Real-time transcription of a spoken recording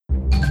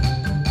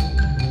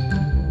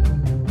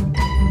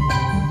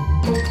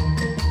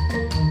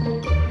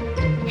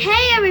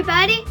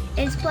everybody,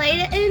 it's Play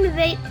to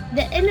Innovate,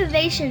 the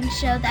innovation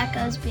show that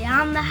goes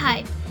beyond the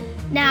hype.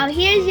 Now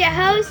here's your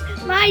host,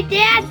 my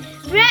dad,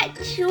 Brett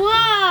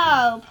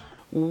Schwab.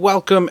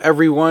 Welcome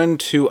everyone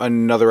to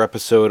another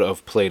episode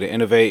of Play to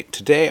Innovate.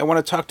 Today I want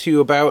to talk to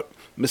you about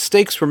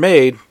mistakes were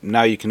made,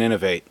 now you can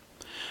innovate.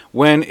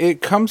 When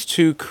it comes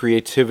to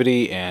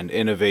creativity and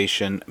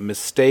innovation,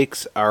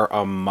 mistakes are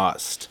a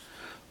must.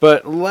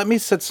 But let me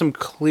set some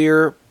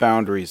clear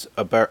boundaries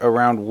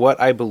around what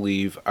I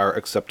believe are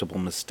acceptable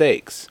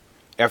mistakes.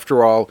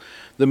 After all,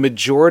 the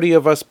majority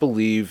of us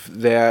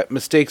believe that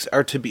mistakes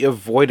are to be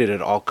avoided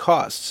at all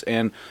costs,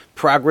 and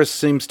progress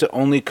seems to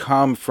only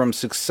come from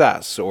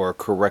success or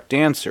correct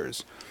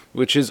answers,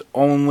 which is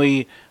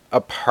only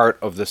a part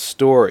of the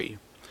story.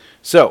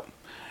 So,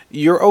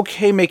 you're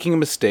okay making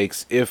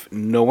mistakes if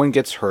no one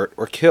gets hurt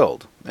or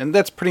killed, and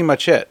that's pretty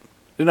much it.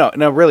 No,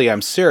 really,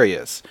 I'm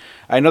serious.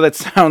 I know that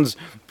sounds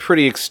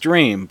pretty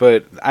extreme,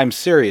 but I'm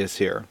serious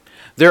here.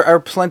 There are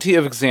plenty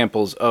of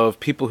examples of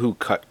people who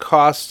cut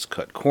costs,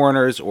 cut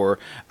corners, or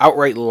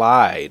outright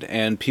lied,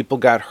 and people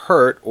got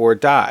hurt or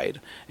died.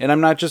 And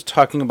I'm not just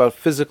talking about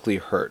physically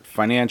hurt,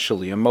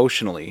 financially,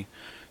 emotionally.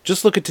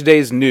 Just look at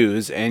today's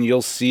news and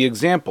you'll see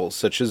examples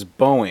such as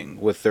Boeing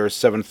with their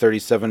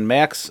 737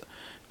 MAX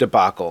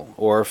debacle,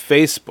 or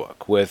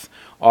Facebook with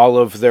all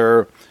of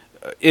their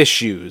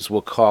issues, we'll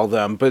call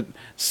them, but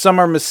some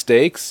are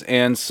mistakes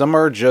and some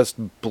are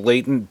just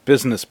blatant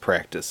business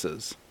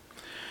practices.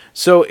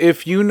 So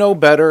if you know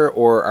better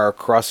or are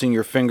crossing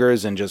your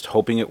fingers and just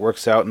hoping it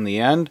works out in the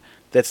end,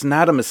 that's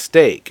not a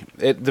mistake.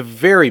 At the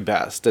very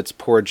best, it's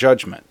poor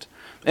judgment.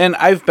 And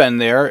I've been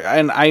there,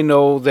 and I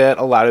know that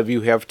a lot of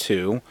you have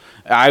too.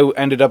 I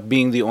ended up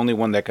being the only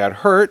one that got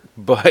hurt,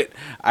 but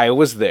I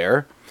was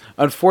there.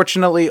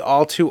 Unfortunately,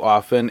 all too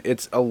often,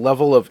 it's a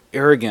level of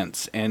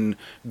arrogance and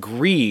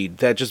greed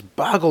that just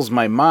boggles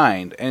my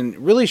mind and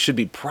really should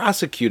be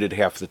prosecuted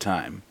half the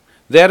time.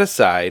 That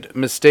aside,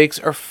 mistakes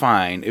are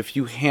fine if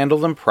you handle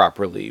them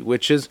properly,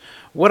 which is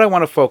what I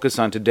want to focus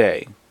on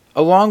today,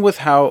 along with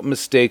how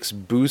mistakes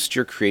boost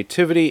your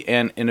creativity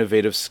and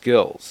innovative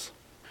skills.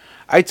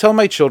 I tell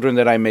my children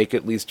that I make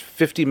at least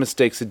 50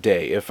 mistakes a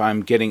day if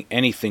I'm getting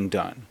anything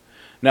done.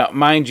 Now,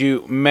 mind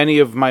you, many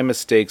of my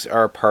mistakes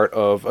are part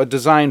of a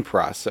design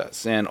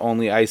process, and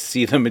only I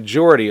see the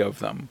majority of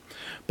them.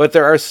 But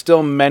there are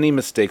still many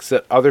mistakes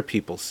that other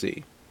people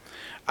see.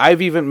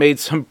 I've even made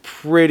some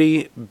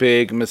pretty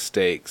big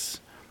mistakes,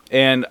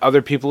 and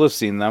other people have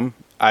seen them.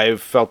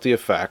 I've felt the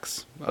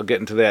effects. I'll get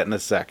into that in a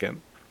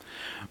second.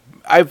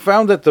 I've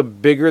found that the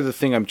bigger the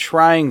thing I'm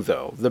trying,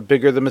 though, the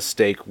bigger the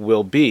mistake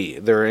will be.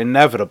 They're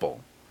inevitable.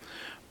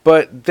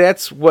 But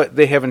that's what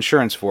they have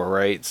insurance for,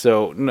 right?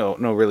 So, no,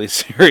 really,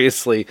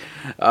 seriously.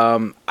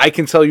 I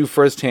can tell you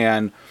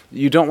firsthand,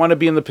 you don't want to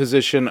be in the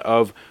position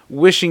of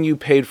wishing you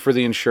paid for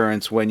the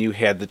insurance when you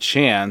had the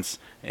chance,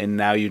 and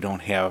now you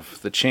don't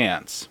have the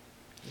chance.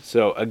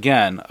 So,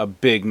 again, a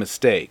big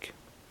mistake.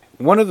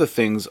 One of the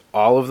things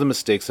all of the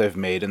mistakes I've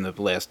made in the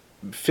last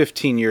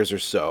 15 years or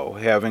so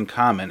have in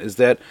common is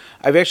that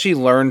I've actually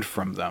learned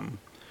from them.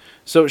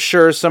 So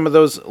sure, some of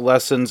those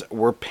lessons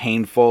were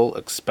painful,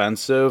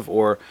 expensive,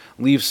 or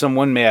leave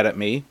someone mad at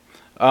me,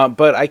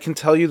 but I can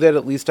tell you that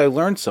at least I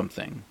learned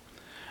something.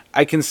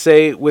 I can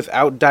say,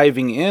 without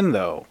diving in,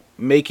 though,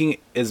 making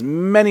as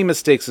many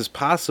mistakes as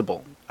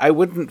possible, I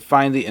wouldn't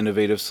find the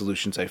innovative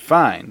solutions I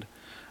find.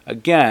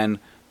 Again,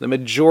 the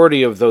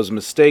majority of those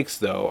mistakes,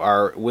 though,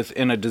 are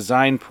within a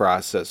design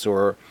process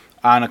or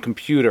on a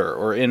computer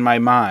or in my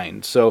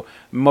mind, so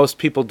most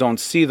people don't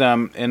see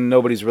them and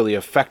nobody's really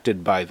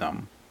affected by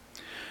them.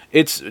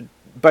 It's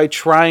by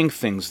trying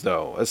things,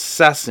 though,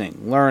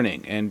 assessing,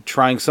 learning, and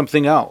trying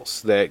something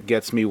else that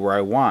gets me where I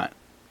want.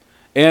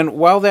 And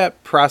while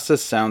that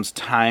process sounds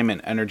time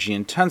and energy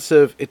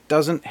intensive, it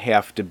doesn't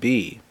have to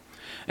be.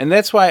 And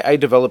that's why I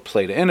developed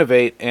Play to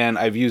Innovate, and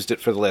I've used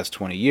it for the last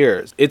 20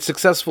 years. It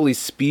successfully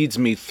speeds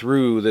me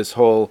through this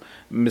whole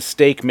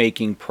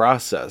mistake-making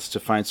process to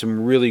find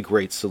some really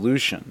great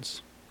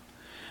solutions.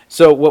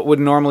 So what would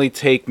normally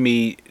take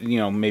me,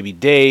 maybe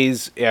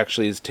days,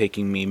 actually is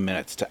taking me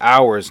minutes to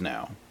hours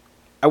now.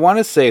 I want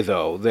to say,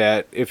 though,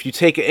 that if you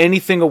take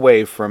anything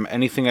away from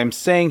anything I'm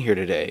saying here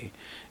today,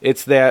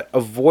 it's that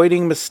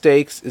avoiding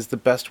mistakes is the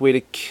best way to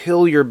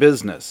kill your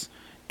business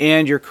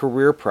and your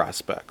career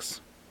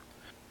prospects.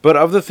 But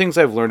of the things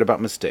I've learned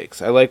about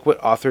mistakes, I like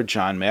what author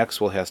John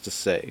Maxwell has to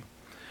say.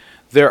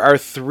 There are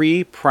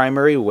 3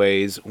 primary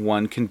ways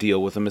one can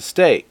deal with a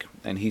mistake,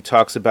 and he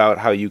talks about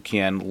how you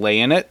can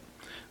lay in it,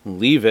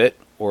 leave it,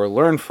 or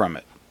learn from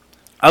it.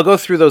 I'll go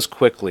through those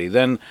quickly.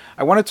 Then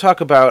I want to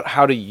talk about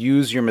how to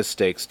use your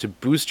mistakes to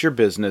boost your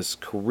business,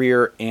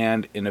 career,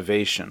 and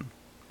innovation.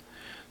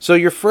 So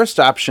your first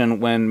option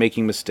when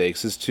making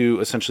mistakes is to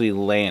essentially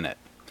lay in it.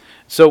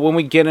 So when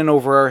we get in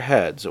over our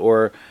heads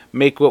or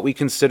make what we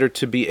consider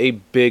to be a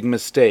big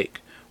mistake,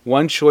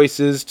 one choice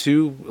is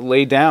to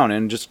lay down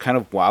and just kind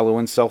of wallow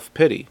in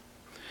self-pity.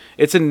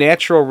 It's a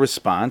natural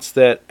response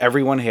that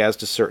everyone has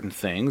to certain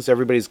things.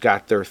 Everybody's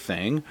got their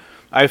thing.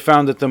 I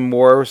found that the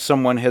more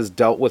someone has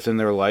dealt with in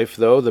their life,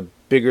 though, the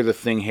bigger the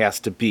thing has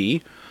to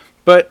be.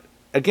 But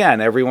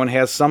again, everyone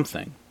has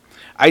something.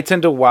 I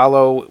tend to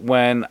wallow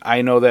when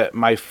I know that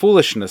my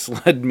foolishness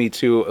led me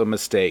to a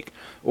mistake,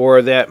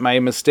 or that my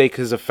mistake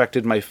has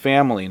affected my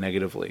family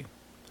negatively.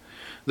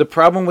 The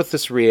problem with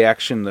this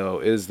reaction, though,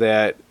 is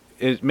that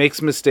it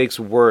makes mistakes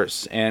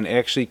worse and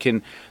actually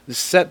can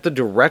set the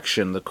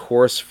direction, the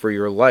course for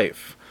your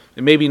life.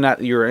 Maybe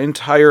not your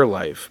entire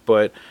life,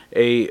 but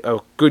a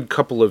good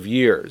couple of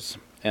years.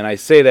 And I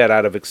say that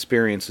out of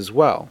experience as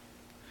well.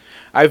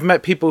 I've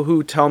met people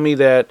who tell me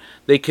that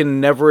they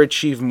can never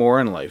achieve more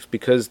in life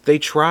because they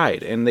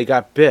tried and they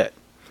got bit.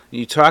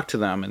 You talk to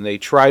them and they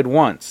tried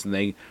once and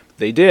they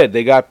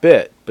got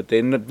bit, but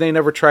they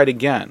never tried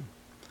again.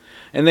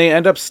 And they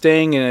end up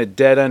staying in a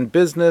dead-end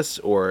business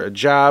or a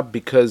job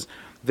because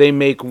they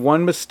make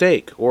one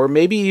mistake or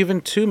maybe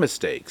even two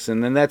mistakes,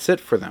 and then that's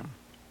it for them.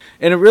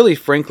 And it really,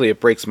 frankly,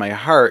 it breaks my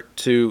heart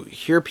to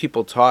hear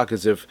people talk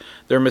as if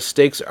their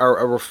mistakes are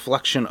a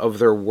reflection of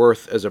their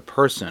worth as a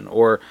person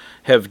or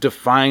have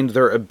defined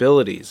their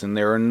abilities and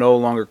they are no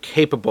longer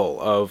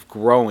capable of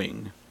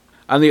growing.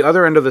 On the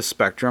other end of the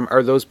spectrum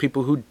are those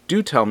people who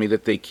do tell me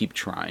that they keep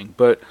trying,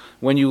 but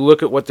when you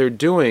look at what they're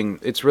doing,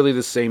 it's really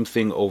the same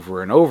thing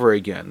over and over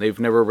again. They've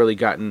never really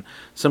gotten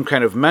some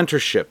kind of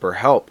mentorship or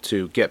help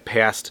to get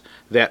past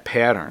that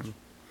pattern.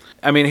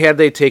 I mean, had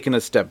they taken a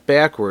step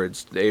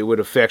backwards, they would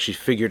have actually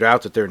figured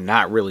out that they're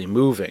not really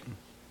moving.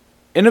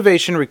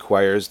 Innovation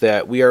requires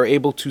that we are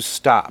able to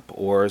stop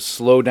or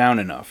slow down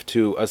enough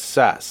to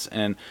assess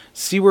and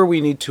see where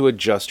we need to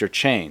adjust or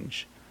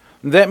change.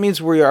 That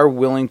means we are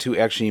willing to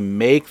actually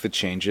make the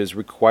changes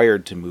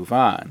required to move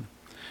on.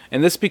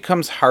 And this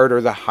becomes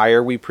harder the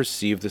higher we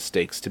perceive the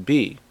stakes to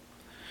be.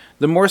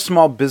 The more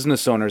small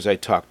business owners I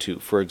talk to,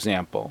 for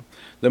example,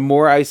 the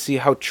more I see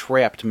how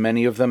trapped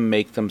many of them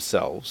make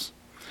themselves.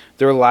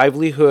 Their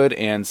livelihood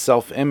and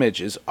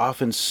self-image is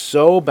often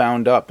so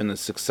bound up in the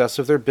success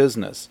of their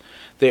business,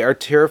 they are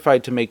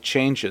terrified to make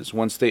changes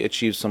once they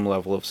achieve some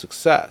level of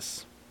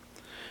success.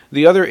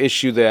 The other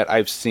issue that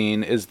I've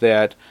seen is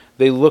that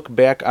they look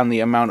back on the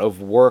amount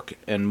of work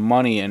and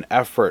money and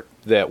effort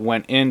that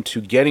went into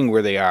getting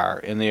where they are,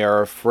 and they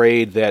are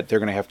afraid that they're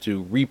going to have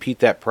to repeat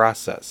that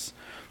process.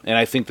 And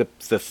I think that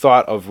the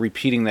thought of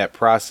repeating that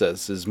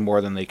process is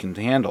more than they can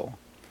handle.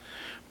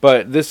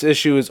 But this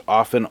issue is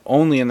often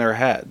only in their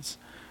heads.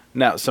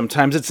 Now,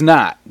 sometimes it's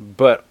not,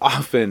 but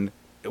often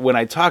when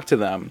I talk to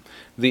them,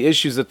 the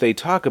issues that they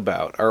talk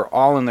about are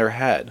all in their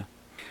head.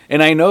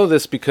 And I know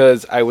this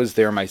because I was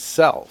there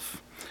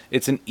myself.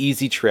 It's an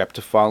easy trap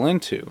to fall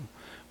into,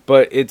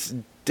 but it's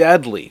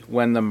deadly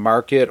when the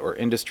market or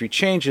industry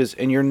changes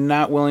and you're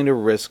not willing to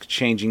risk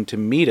changing to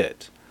meet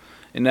it.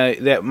 And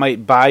that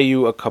might buy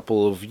you a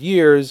couple of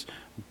years,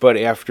 but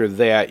after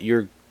that,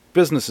 your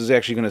business is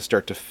actually going to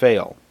start to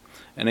fail.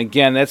 And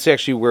again, that's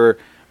actually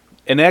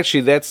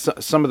that's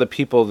some of the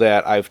people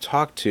that I've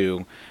talked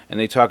to, and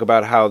they talk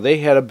about how they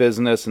had a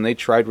business and they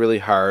tried really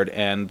hard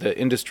and the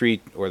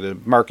industry or the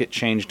market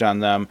changed on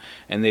them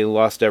and they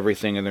lost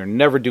everything and they're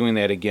never doing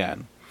that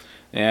again.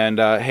 And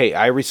hey,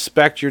 I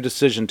respect your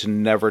decision to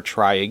never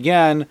try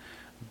again,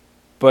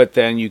 but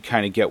then you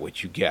kind of get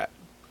what you get.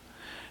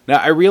 Now,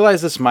 I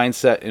realize this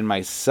mindset in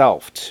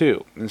myself,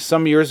 too. And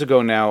some years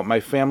ago now, my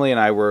family and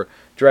I were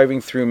driving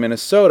through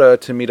Minnesota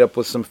to meet up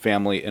with some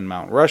family in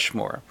Mount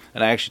Rushmore.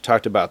 And I actually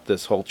talked about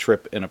this whole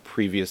trip in a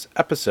previous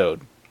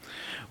episode.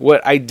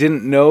 What I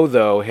didn't know,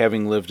 though,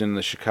 having lived in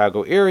the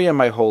Chicago area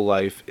my whole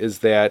life, is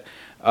that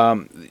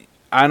on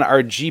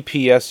our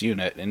GPS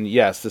unit, and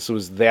yes, this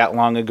was that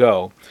long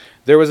ago,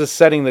 there was a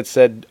setting that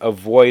said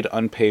avoid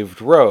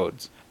unpaved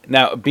roads.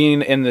 Now,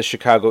 being in the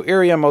Chicago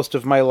area most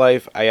of my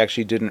life, I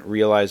actually didn't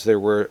realize there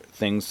were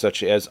things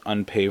such as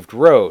unpaved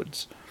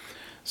roads.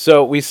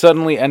 So we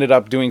suddenly ended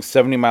up doing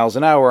 70 miles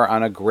an hour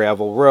on a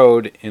gravel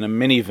road in a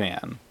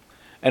minivan.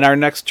 And our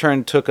next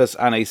turn took us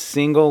on a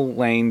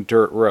single-lane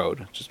dirt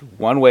road, just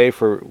one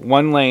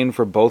lane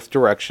for both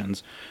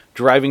directions,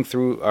 driving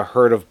through a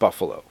herd of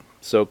buffalo.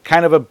 So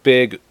kind of a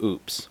big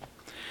oops.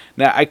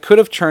 Now, I could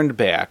have turned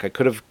back. I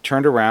could have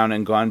turned around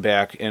and gone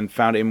back and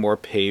found a more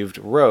paved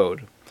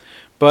road.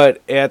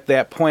 But at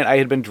that point, I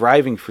had been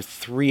driving for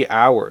 3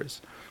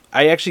 hours.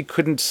 I actually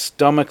couldn't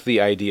stomach the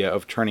idea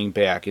of turning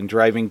back and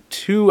driving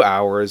 2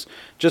 hours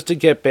just to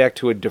get back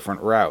to a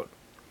different route.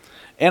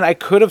 And I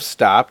could have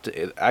stopped.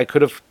 I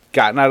could have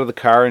gotten out of the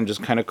car and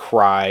just kind of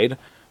cried.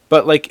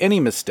 But like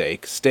any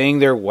mistake, staying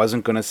there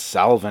wasn't going to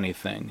solve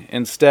anything.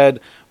 Instead,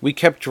 we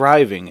kept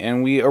driving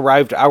and we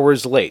arrived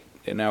hours late.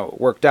 And now it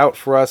worked out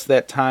for us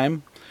that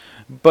time.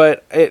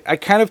 But I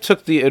kind of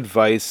took the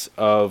advice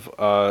of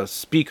a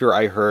speaker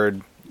I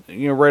heard,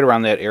 right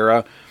around that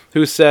era,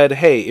 who said,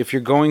 hey, if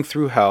you're going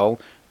through hell,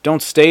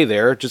 don't stay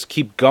there, just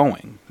keep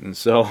going. And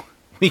so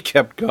we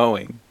kept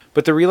going.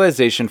 But the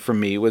realization for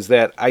me was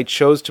that I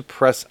chose to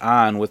press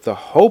on with the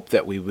hope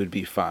that we would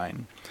be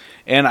fine.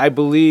 And I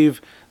believe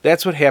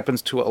That's what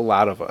happens to a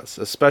lot of us,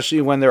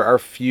 especially when there are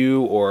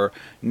few or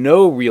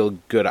no real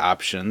good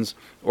options,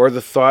 or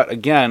the thought,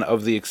 again,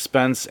 of the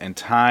expense and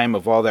time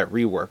of all that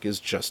rework is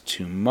just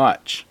too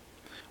much.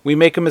 We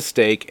make a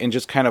mistake and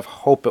just kind of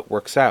hope it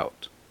works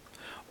out.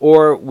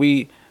 Or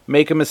we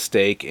make a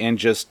mistake and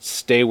just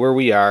stay where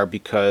we are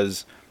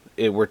because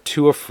we're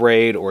too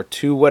afraid or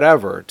too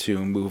whatever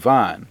to move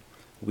on.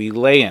 We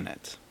lay in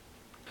it.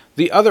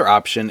 The other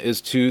option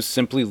is to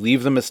simply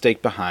leave the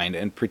mistake behind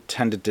and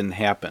pretend it didn't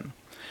happen.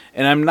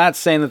 And I'm not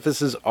saying that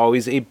this is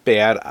always a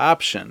bad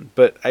option,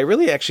 but I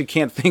really actually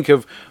can't think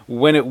of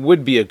when it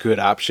would be a good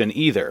option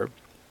either.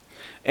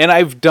 And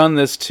I've done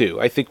this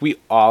too. I think we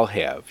all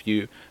have.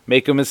 You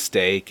make a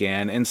mistake,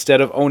 and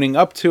instead of owning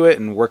up to it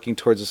and working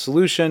towards a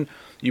solution,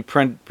 you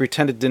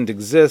pretend it didn't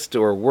exist,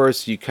 or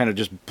worse, you kind of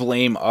just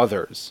blame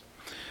others.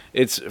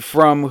 It's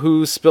from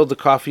who spilled the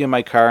coffee in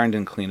my car and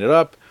didn't clean it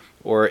up,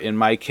 or in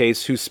my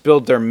case, who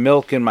spilled their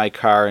milk in my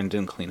car and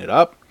didn't clean it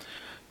up,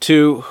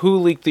 to who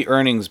leaked the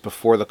earnings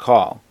before the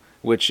call,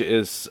 which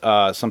is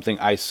something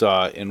I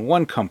saw in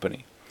one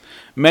company.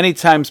 Many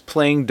times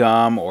playing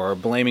dumb or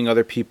blaming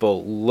other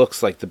people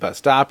looks like the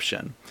best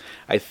option.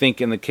 I think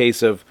in the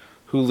case of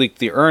who leaked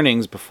the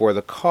earnings before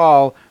the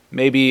call,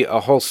 maybe a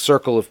whole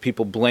circle of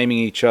people blaming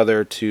each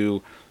other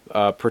to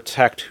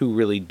protect who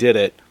really did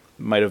it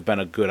might have been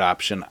a good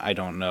option. I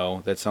don't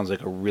know. That sounds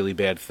like a really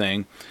bad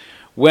thing.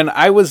 When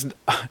I was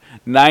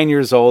 9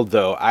 years old,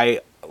 though, I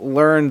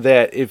learned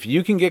that if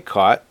you can get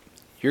caught,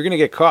 you're going to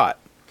get caught.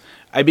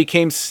 I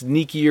became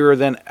sneakier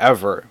than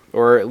ever,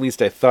 or at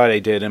least I thought I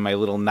did in my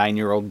little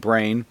 9-year-old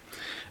brain.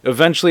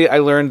 Eventually, I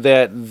learned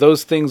that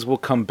those things will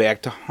come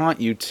back to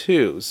haunt you,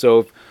 too. So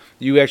if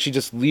you actually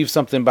just leave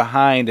something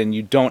behind and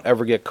you don't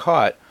ever get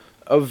caught,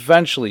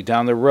 eventually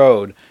down the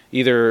road,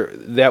 either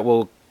that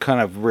will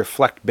kind of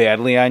reflect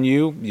badly on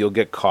you, you'll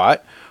get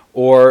caught,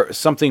 or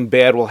something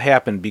bad will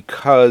happen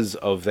because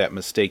of that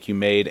mistake you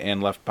made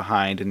and left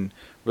behind and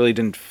really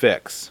didn't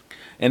fix.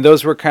 And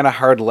those were kind of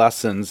hard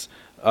lessons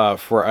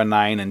for a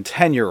 9 and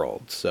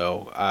 10-year-old.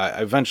 So I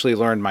eventually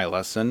learned my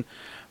lesson.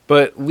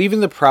 But leaving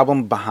the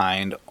problem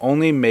behind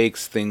only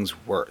makes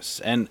things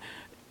worse. And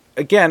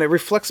again, it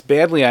reflects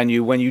badly on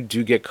you when you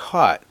do get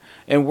caught.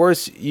 And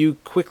worse, you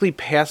quickly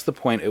pass the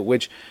point at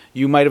which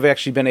you might have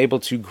actually been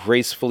able to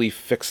gracefully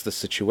fix the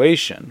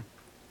situation.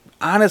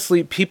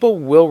 Honestly, people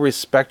will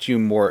respect you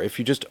more if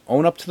you just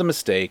own up to the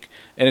mistake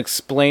and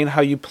explain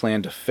how you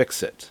plan to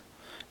fix it.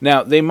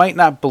 Now, they might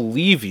not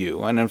believe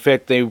you, and in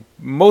fact, they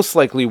most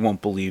likely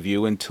won't believe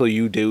you until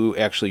you do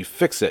actually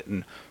fix it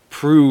and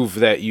prove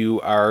that you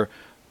are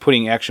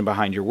putting action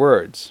behind your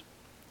words.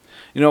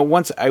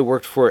 Once I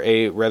worked for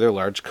a rather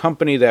large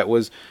company that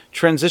was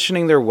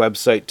transitioning their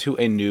website to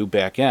a new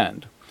back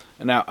end.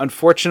 Now,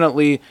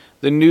 unfortunately,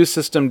 the new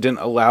system didn't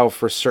allow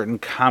for certain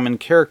common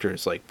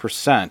characters like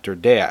 % or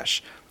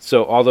dash,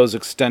 so all those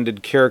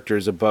extended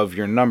characters above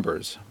your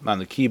numbers on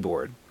the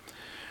keyboard.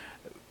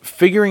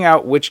 Figuring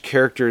out which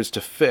characters to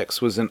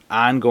fix was an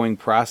ongoing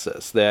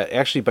process that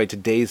actually by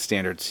today's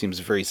standards seems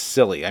very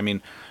silly. I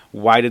mean,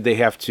 why did they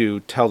have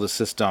to tell the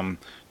system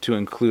to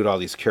include all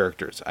these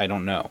characters? I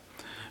don't know.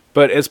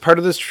 But as part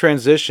of this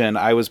transition,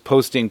 I was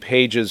posting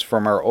pages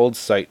from our old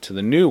site to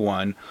the new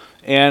one,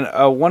 and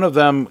one of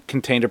them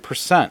contained a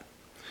 %.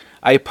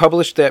 I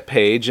published that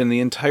page, and the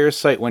entire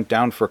site went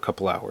down for a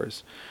couple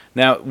hours.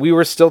 Now, we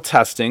were still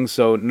testing,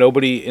 so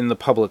nobody in the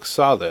public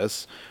saw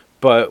this,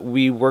 but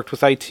we worked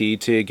with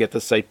IT to get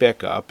the site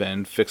back up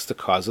and fix the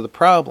cause of the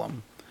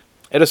problem.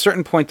 At a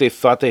certain point, they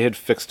thought they had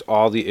fixed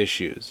all the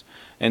issues,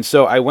 and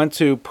so I went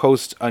to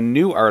post a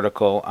new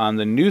article on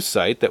the new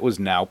site that was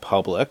now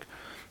public,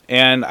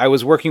 and I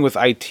was working with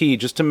IT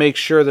just to make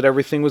sure that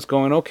everything was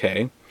going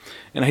okay.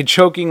 And I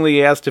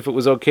jokingly asked if it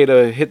was okay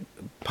to hit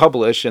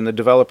publish, and the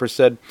developer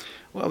said,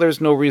 well,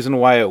 there's no reason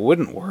why it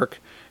wouldn't work,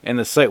 and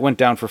the site went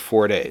down for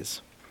 4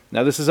 days.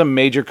 Now, this is a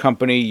major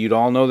company, you'd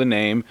all know the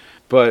name,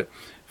 but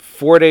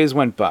 4 days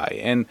went by,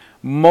 and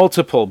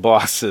multiple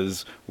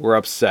bosses were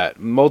upset,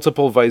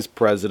 multiple vice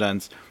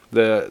presidents,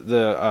 the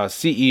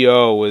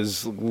CEO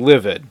was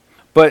livid,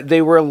 but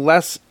they were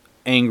less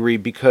angry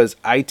because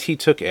IT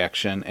took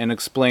action and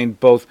explained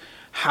both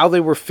how they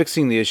were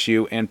fixing the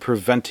issue and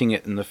preventing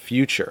it in the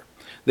future.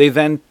 They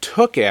then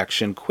took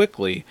action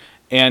quickly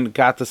and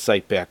got the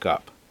site back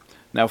up.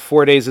 Now,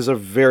 4 days is a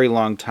very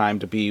long time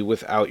to be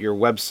without your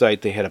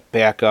website. They had a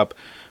backup,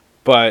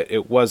 but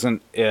it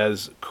wasn't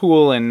as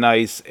cool and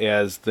nice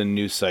as the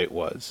new site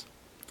was.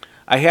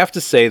 I have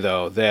to say,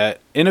 though,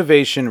 that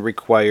innovation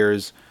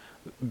requires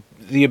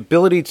the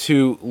ability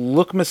to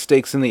look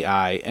mistakes in the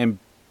eye and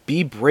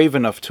be brave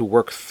enough to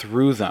work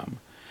through them.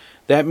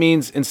 That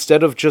means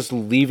instead of just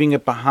leaving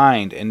it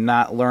behind and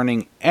not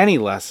learning any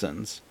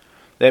lessons,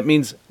 that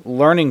means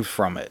learning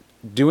from it,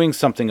 doing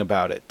something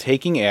about it,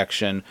 taking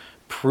action,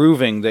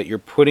 proving that you're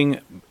putting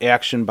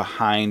action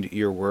behind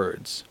your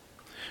words.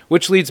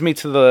 Which leads me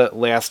to the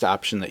last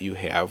option that you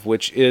have,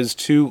 which is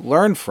to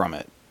learn from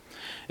it.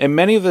 And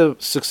many of the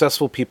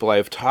successful people I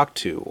have talked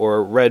to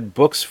or read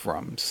books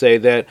from say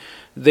that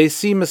they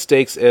see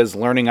mistakes as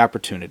learning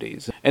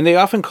opportunities, and they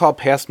often call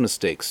past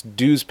mistakes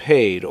dues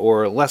paid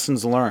or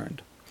lessons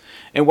learned.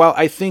 And while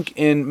I think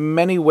in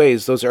many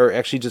ways those are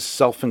actually just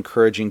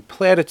self-encouraging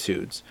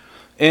platitudes,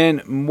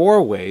 in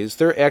more ways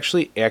they're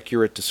actually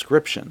accurate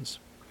descriptions.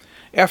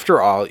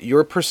 After all,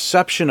 your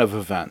perception of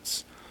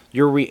events,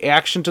 your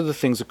reaction to the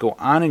things that go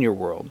on in your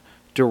world,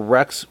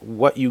 directs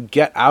what you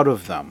get out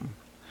of them.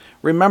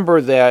 Remember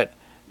that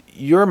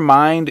your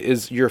mind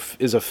is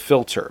a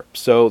filter.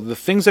 So the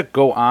things that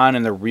go on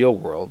in the real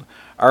world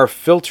are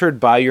filtered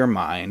by your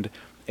mind,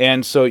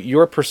 and so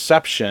your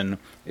perception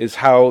is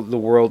how the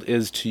world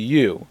is to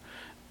you.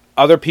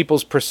 Other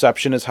people's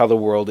perception is how the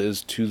world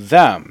is to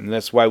them. And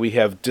that's why we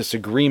have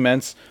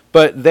disagreements.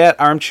 But that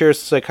armchair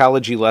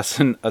psychology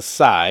lesson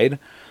aside,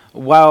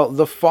 while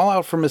the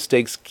fallout from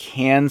mistakes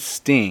can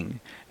sting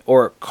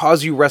or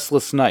cause you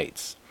restless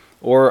nights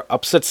or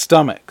upset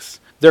stomachs,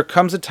 there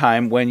comes a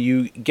time when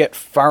you get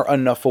far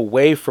enough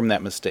away from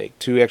that mistake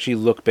to actually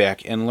look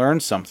back and learn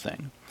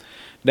something.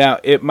 Now,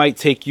 it might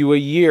take you a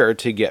year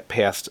to get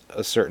past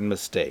a certain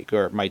mistake,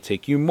 or it might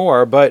take you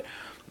more, but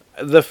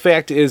the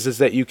fact is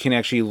that you can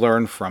actually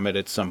learn from it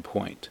at some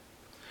point.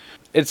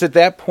 It's at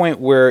that point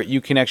where you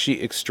can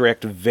actually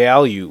extract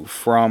value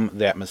from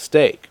that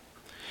mistake.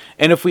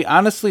 And if we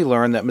honestly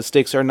learn that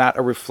mistakes are not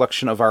a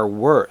reflection of our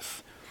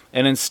worth,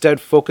 and instead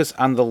focus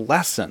on the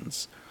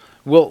lessons,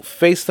 we'll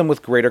face them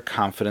with greater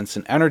confidence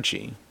and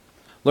energy.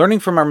 Learning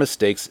from our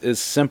mistakes is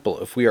simple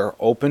if we are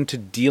open to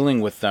dealing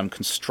with them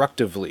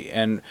constructively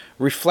and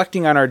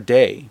reflecting on our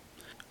day.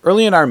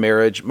 Early in our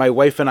marriage, my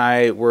wife and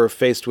I were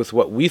faced with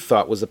what we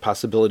thought was the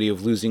possibility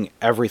of losing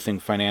everything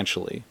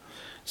financially.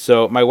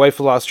 So my wife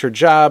lost her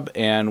job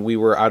and we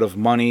were out of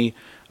money.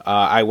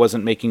 I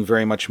wasn't making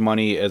very much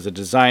money as a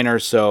designer,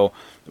 so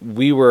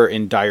we were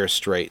in dire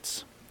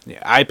straits.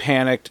 I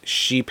panicked,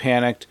 she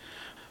panicked.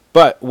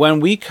 But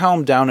when we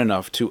calmed down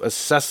enough to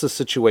assess the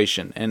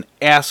situation and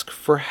ask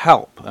for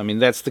help,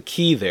 that's the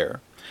key there,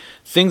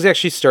 things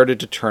actually started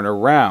to turn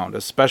around,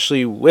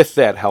 especially with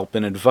that help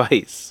and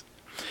advice.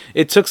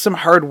 It took some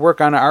hard work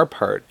on our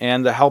part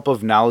and the help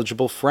of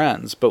knowledgeable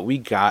friends, but we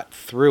got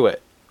through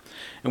it.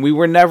 And we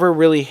were never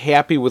really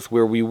happy with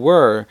where we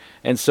were,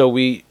 and so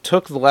we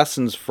took the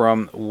lessons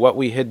from what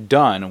we had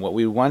done and what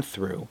we went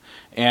through,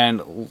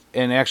 and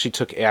actually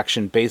took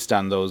action based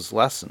on those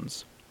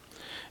lessons.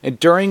 And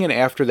during and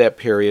after that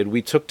period,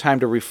 we took time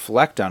to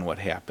reflect on what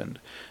happened.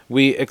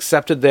 We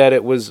accepted that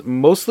it was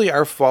mostly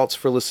our faults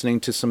for listening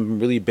to some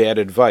really bad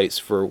advice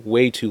for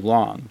way too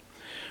long.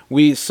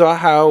 We saw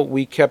how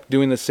we kept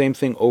doing the same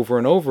thing over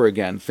and over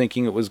again,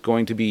 thinking it was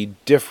going to be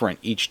different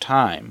each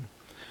time.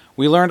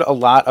 We learned a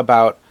lot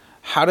about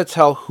how to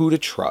tell who to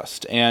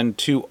trust and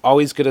to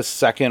always get a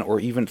second or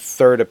even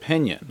third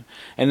opinion,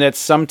 and that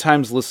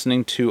sometimes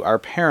listening to our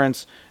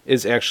parents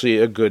is actually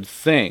a good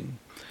thing.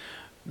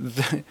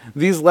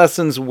 These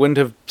lessons wouldn't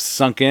have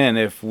sunk in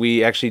if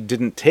we actually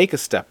didn't take a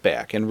step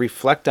back and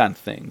reflect on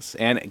things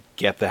and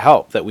get the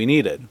help that we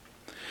needed.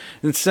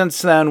 And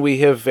since then, we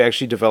have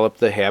actually developed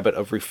the habit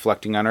of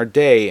reflecting on our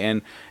day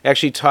and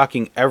actually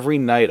talking every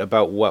night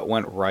about what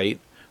went right,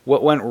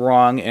 what went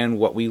wrong, and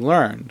what we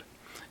learned.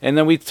 And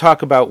then we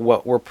talk about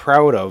what we're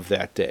proud of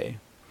that day.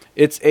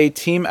 It's a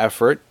team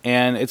effort,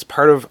 and it's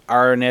part of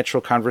our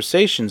natural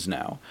conversations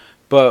now.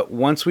 But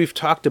once we've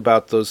talked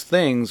about those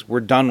things, we're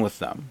done with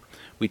them.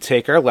 We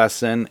take our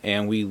lesson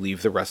and we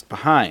leave the rest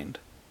behind.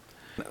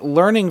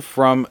 Learning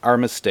from our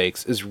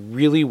mistakes is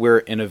really where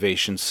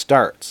innovation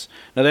starts.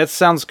 Now that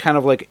sounds kind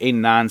of like a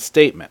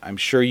non-statement. I'm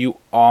sure you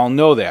all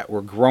know that.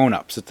 We're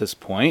grown-ups at this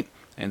point,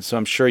 and so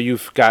I'm sure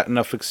you've got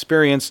enough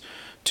experience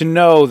to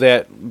know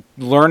that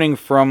learning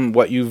from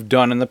what you've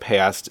done in the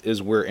past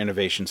is where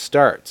innovation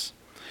starts.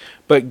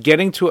 But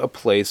getting to a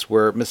place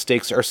where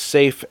mistakes are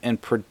safe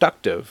and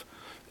productive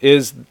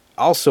is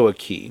also a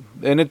key,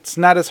 and it's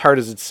not as hard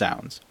as it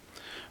sounds.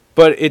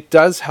 But it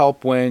does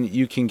help when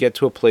you can get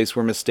to a place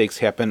where mistakes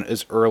happen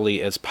as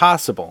early as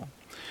possible.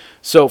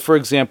 So, for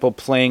example,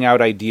 playing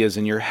out ideas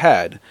in your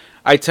head.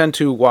 I tend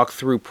to walk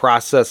through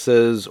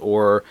processes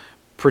or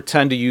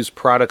pretend to use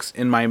products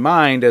in my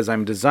mind as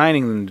I'm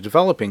designing them and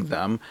developing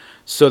them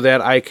so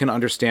that I can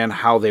understand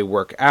how they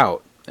work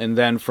out. And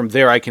then from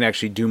there, I can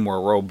actually do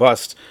more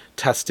robust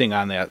testing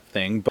on that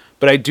thing.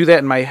 But I do that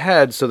in my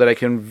head so that I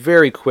can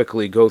very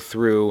quickly go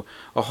through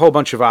a whole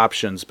bunch of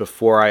options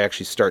before I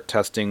actually start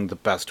testing the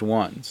best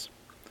ones.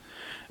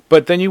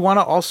 But then you want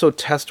to also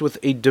test with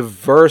a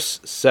diverse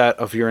set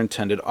of your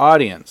intended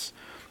audience.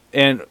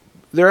 And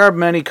there are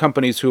many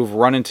companies who have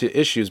run into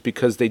issues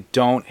because they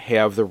don't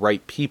have the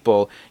right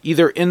people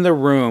either in the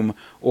room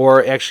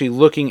or actually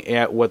looking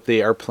at what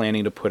they are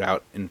planning to put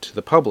out into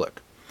the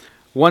public.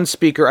 One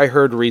speaker I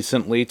heard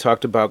recently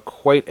talked about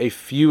quite a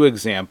few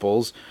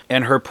examples,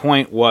 and her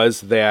point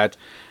was that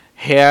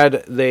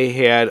had they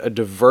had a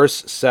diverse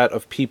set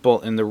of people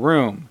in the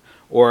room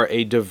or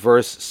a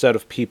diverse set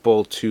of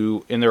people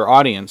in their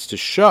audience to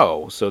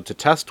show, so to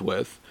test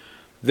with,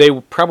 they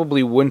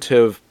probably wouldn't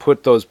have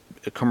put those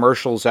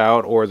commercials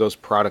out or those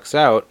products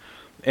out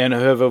and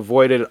have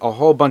avoided a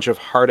whole bunch of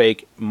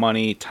heartache,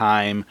 money,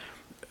 time,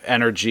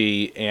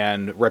 energy,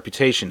 and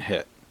reputation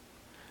hit.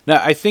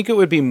 Now, I think it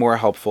would be more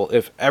helpful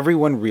if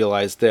everyone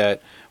realized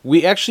that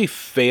we actually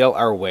fail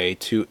our way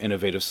to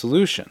innovative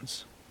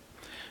solutions.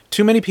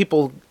 Too many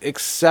people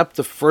accept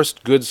the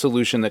first good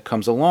solution that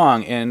comes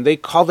along, and they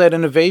call that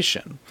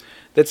innovation.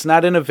 That's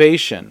not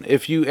innovation.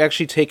 If you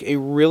actually take a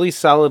really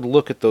solid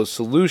look at those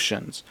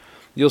solutions,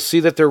 you'll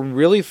see that they're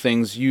really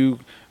things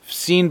you've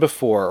seen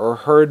before or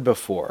heard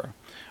before,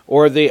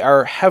 or they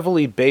are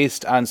heavily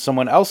based on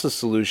someone else's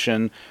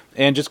solution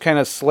and just kind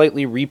of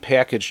slightly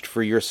repackaged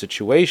for your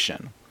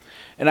situation.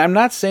 And I'm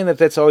not saying that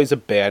that's always a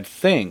bad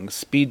thing,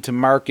 speed to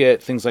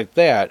market, things like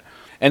that.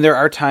 And there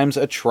are times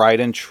a tried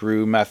and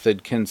true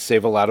method can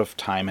save a lot of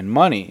time and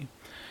money.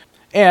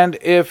 And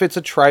if it's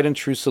a tried and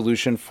true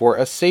solution for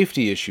a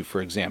safety issue,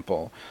 for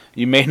example,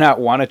 you may not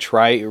want to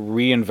try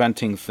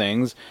reinventing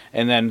things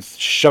and then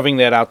shoving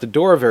that out the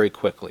door very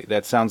quickly.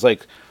 That sounds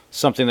like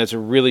something that's a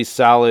really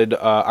solid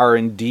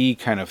R&D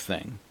kind of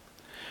thing.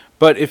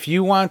 But if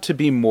you want to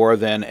be more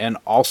than an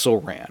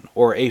also-ran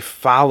or a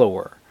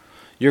follower,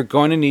 you're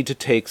going to need to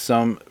take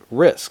some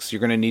risks.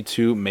 You're going to need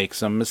to make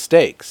some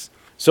mistakes.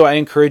 So I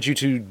encourage you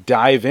to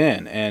dive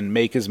in and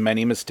make as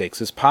many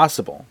mistakes as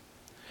possible.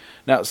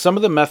 Now, some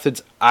of the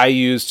methods I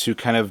use to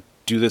kind of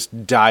do this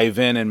dive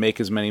in and make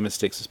as many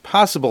mistakes as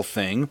possible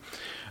thing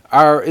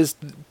is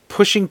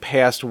pushing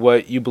past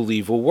what you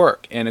believe will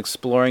work and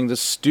exploring the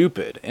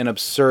stupid and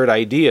absurd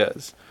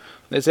ideas.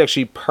 That's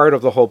actually part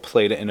of the whole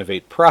Play to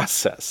Innovate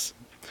process.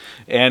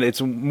 And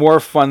it's more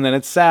fun than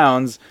it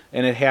sounds,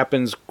 and it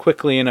happens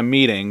quickly in a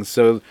meeting,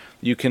 so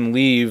you can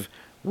leave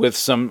with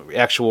some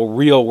actual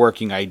real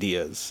working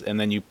ideas, and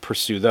then you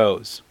pursue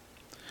those.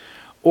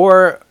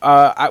 Or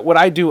what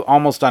I do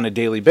almost on a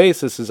daily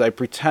basis is I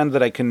pretend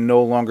that I can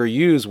no longer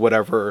use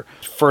whatever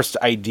first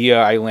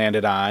idea I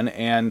landed on,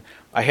 and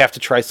I have to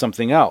try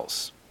something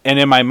else. And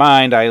in my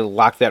mind, I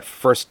lock that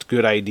first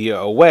good idea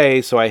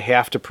away, so I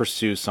have to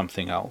pursue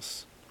something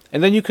else.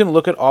 And then you can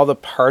look at all the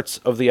parts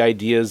of the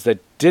ideas that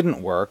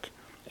didn't work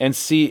and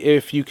see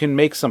if you can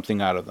make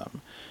something out of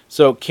them.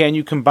 So can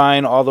you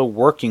combine all the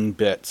working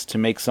bits to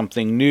make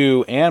something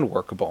new and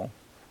workable?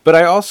 But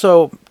I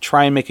also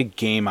try and make a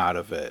game out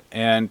of it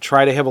and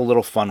try to have a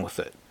little fun with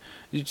it.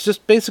 You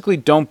just basically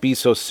don't be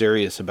so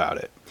serious about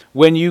it.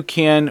 When you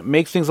can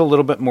make things a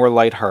little bit more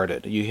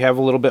lighthearted, you have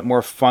a little bit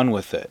more fun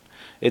with it.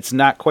 It's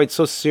not quite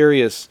so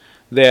serious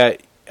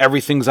that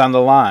everything's on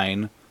the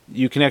line.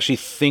 You can actually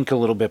think a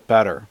little bit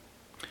better.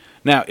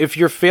 Now, if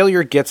your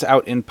failure gets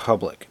out in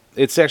public,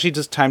 it's actually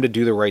just time to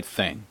do the right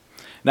thing.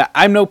 Now,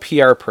 I'm no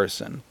PR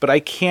person, but I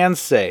can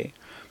say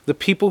the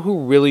people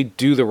who really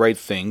do the right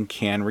thing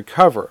can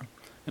recover.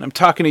 And I'm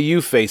talking to you,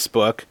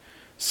 Facebook.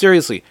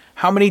 Seriously,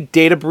 how many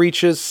data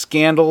breaches,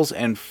 scandals,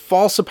 and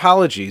false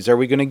apologies are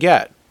we going to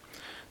get?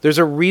 There's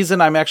a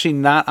reason I'm actually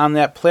not on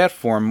that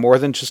platform more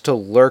than just to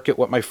lurk at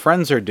what my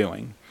friends are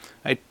doing.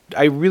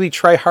 I really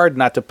try hard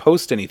not to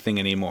post anything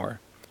anymore.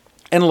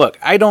 And look,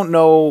 I don't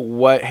know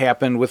what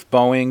happened with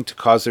Boeing to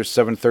cause their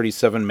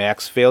 737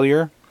 MAX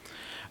failure.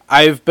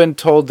 I've been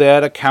told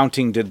that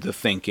accounting did the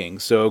thinking,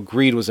 so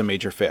greed was a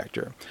major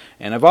factor.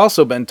 And I've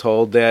also been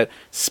told that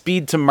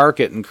speed to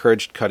market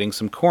encouraged cutting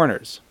some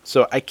corners,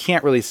 so I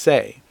can't really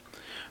say.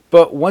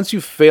 But once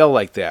you fail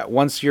like that,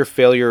 once your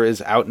failure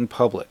is out in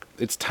public,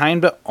 it's time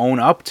to own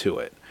up to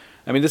it.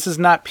 I mean, this is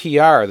not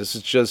PR, this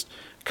is just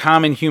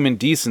common human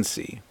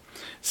decency.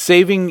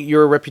 Saving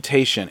your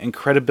reputation and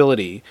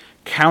credibility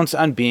counts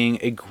on being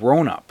a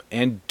grown-up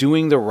and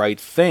doing the right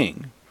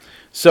thing.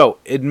 So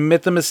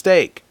admit the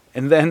mistake,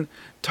 and then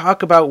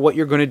talk about what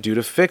you're going to do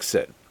to fix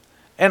it.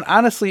 And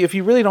honestly, if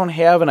you really don't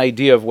have an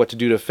idea of what to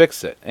do to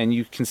fix it, and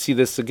you can see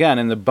this again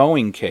in the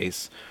Boeing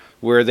case,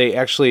 where they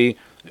actually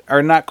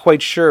are not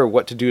quite sure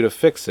what to do to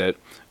fix it,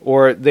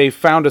 or they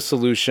found a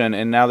solution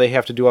and now they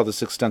have to do all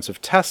this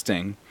extensive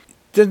testing,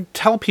 then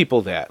tell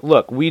people that.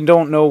 Look, we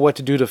don't know what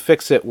to do to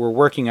fix it, we're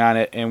working on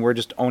it, and we're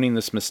just owning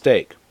this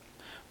mistake.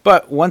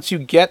 But once you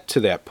get to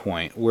that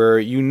point where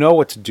you know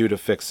what to do to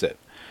fix it,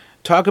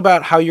 talk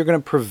about how you're going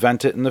to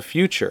prevent it in the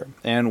future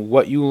and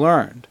what you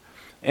learned.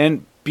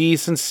 And be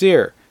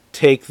sincere.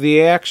 Take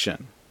the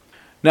action.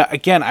 Now,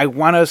 again, I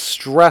want to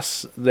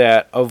stress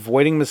that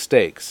avoiding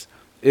mistakes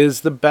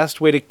is the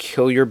best way to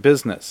kill your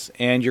business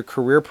and your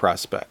career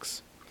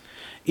prospects.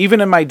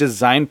 Even in my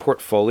design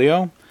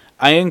portfolio,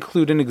 I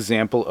include an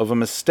example of a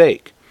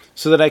mistake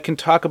so that I can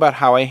talk about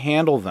how I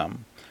handle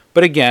them.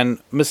 But again,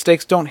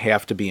 mistakes don't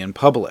have to be in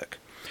public.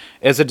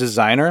 As a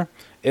designer,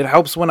 it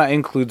helps when I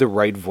include the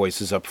right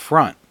voices up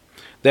front.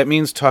 That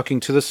means talking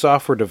to the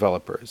software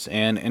developers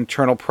and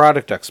internal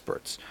product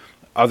experts,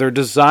 other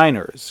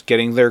designers,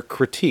 getting their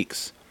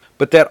critiques.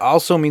 But that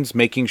also means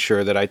making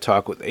sure that I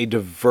talk with a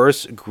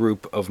diverse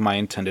group of my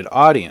intended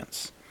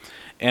audience.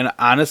 And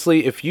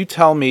honestly, if you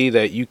tell me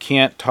that you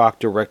can't talk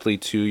directly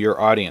to your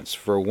audience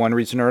for one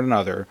reason or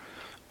another,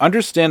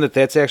 understand that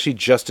that's actually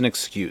just an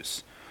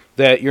excuse,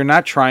 that you're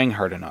not trying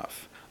hard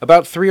enough.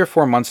 About 3 or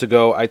 4 months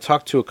ago, I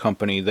talked to a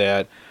company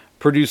that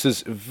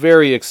produces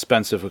very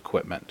expensive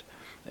equipment.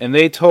 And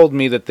they told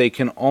me that they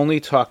can only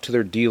talk to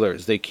their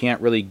dealers. They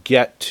can't really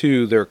get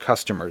to their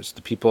customers,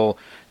 the people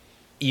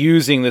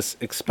using this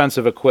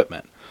expensive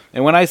equipment.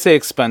 And when I say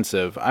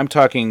expensive, I'm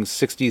talking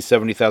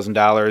 $60,000,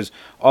 $70,000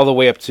 all the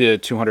way up to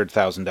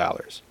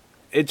 $200,000.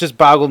 It just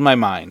boggled my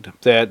mind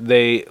that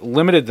they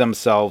limited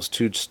themselves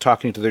to just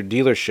talking to their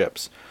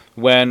dealerships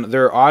when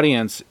their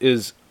audience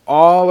is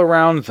all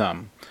around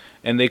them.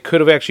 And they could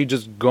have actually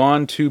just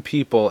gone to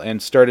people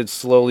and started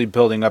slowly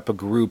building up a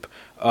group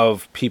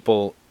of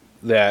people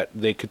that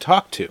they could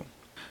talk to.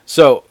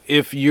 So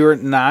if you're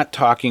not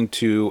talking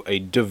to a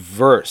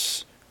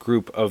diverse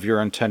group of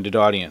your intended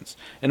audience,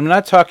 and I'm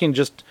not talking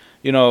just,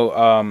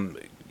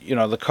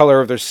 the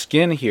color of their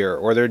skin here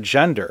or their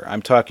gender,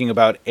 I'm talking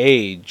about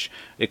age,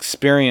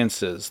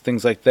 experiences,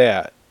 things like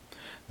that,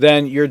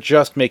 then you're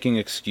just making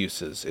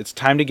excuses. It's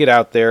time to get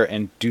out there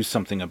and do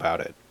something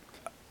about it.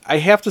 I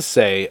have to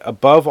say,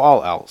 above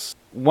all else,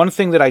 one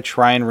thing that I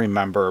try and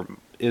remember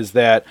is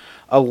that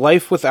a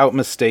life without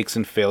mistakes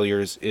and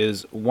failures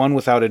is one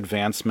without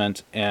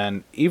advancement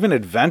and even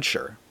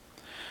adventure.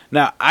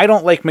 Now, I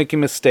don't like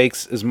making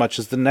mistakes as much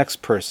as the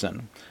next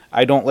person.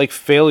 I don't like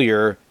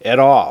failure at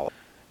all.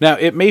 Now,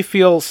 it may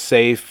feel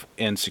safe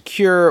and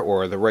secure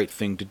or the right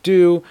thing to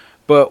do,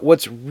 but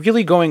what's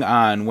really going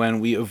on when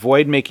we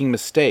avoid making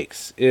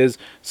mistakes is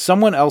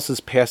someone else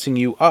is passing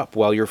you up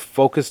while you're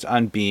focused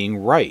on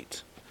being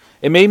right.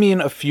 It may mean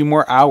a few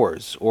more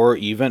hours or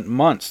even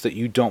months that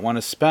you don't want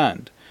to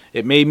spend.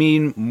 It may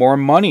mean more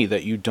money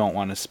that you don't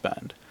want to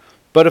spend.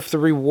 But if the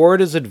reward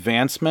is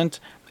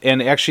advancement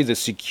and actually the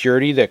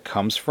security that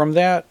comes from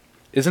that,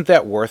 isn't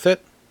that worth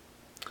it?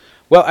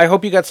 Well, I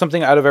hope you got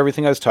something out of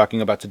everything I was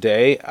talking about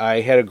today.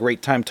 I had a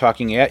great time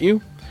talking at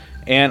you,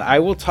 and I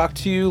will talk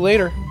to you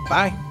later.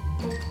 Bye.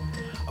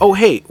 Oh,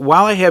 hey,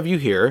 while I have you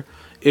here,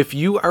 if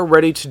you are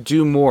ready to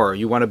do more,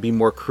 you want to be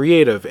more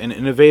creative and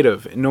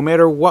innovative, no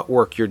matter what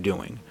work you're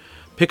doing,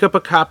 pick up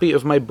a copy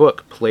of my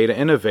book, Play to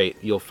Innovate.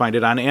 You'll find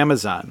it on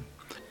Amazon.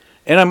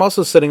 And I'm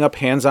also setting up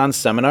hands-on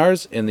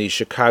seminars in the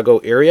Chicago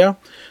area.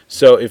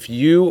 So if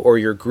you or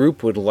your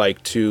group would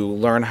like to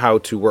learn how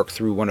to work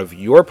through one of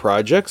your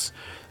projects,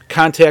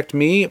 contact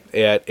me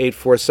at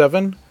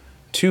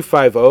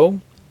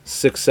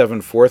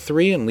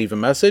 847-250-6743 and leave a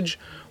message,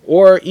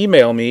 or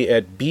email me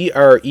at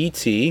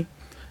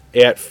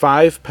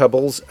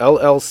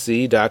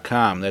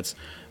bret@5pebblesllc.com. That's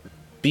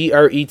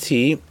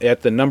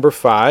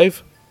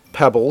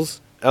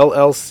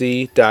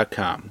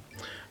bret@5pebblesllc.com.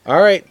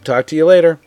 All right, talk to you later.